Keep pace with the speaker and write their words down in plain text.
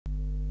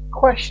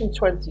Question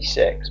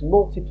 26,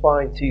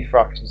 multiplying two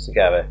fractions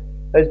together.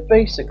 There's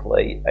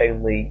basically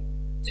only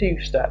two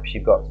steps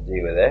you've got to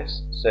do with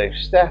this. So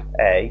step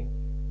A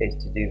is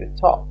to do the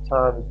top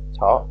times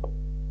top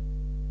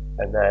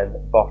and then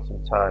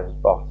bottom times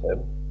bottom.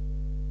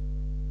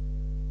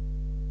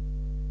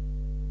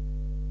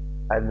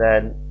 And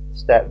then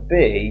step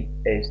B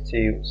is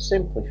to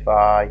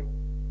simplify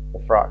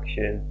the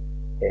fraction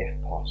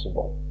if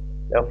possible.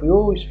 Now if we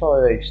always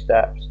follow those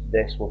steps,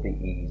 this will be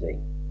easy.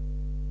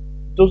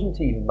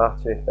 Doesn't even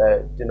matter if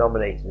their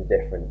denominators are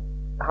different.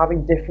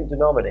 Having different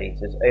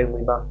denominators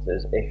only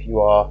matters if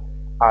you are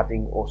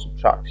adding or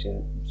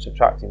subtracting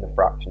the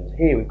fractions.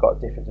 Here we've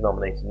got different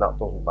denominators and that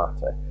doesn't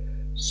matter.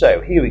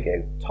 So here we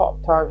go,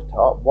 top times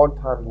top, 1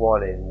 times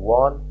 1 is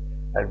 1,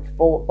 and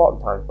bottom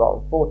times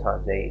bottom, 4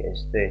 times 8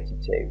 is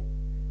 32.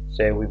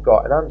 So we've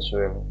got an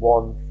answer of 1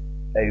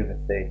 over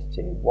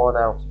 32, 1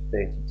 out of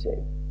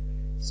 32.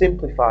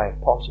 Simplify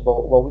if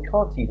possible. Well, we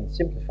can't even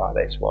simplify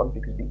this one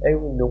because the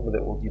only number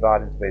that will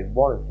divide into both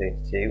 1 and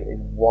 32 is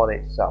 1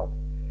 itself.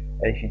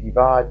 And if you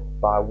divide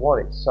by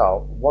 1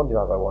 itself, 1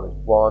 divided by 1 is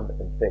 1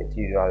 and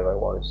 32 divided by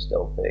 1 is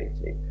still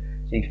 32.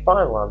 So your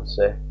final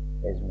answer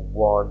is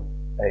 1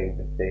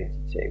 over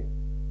 32.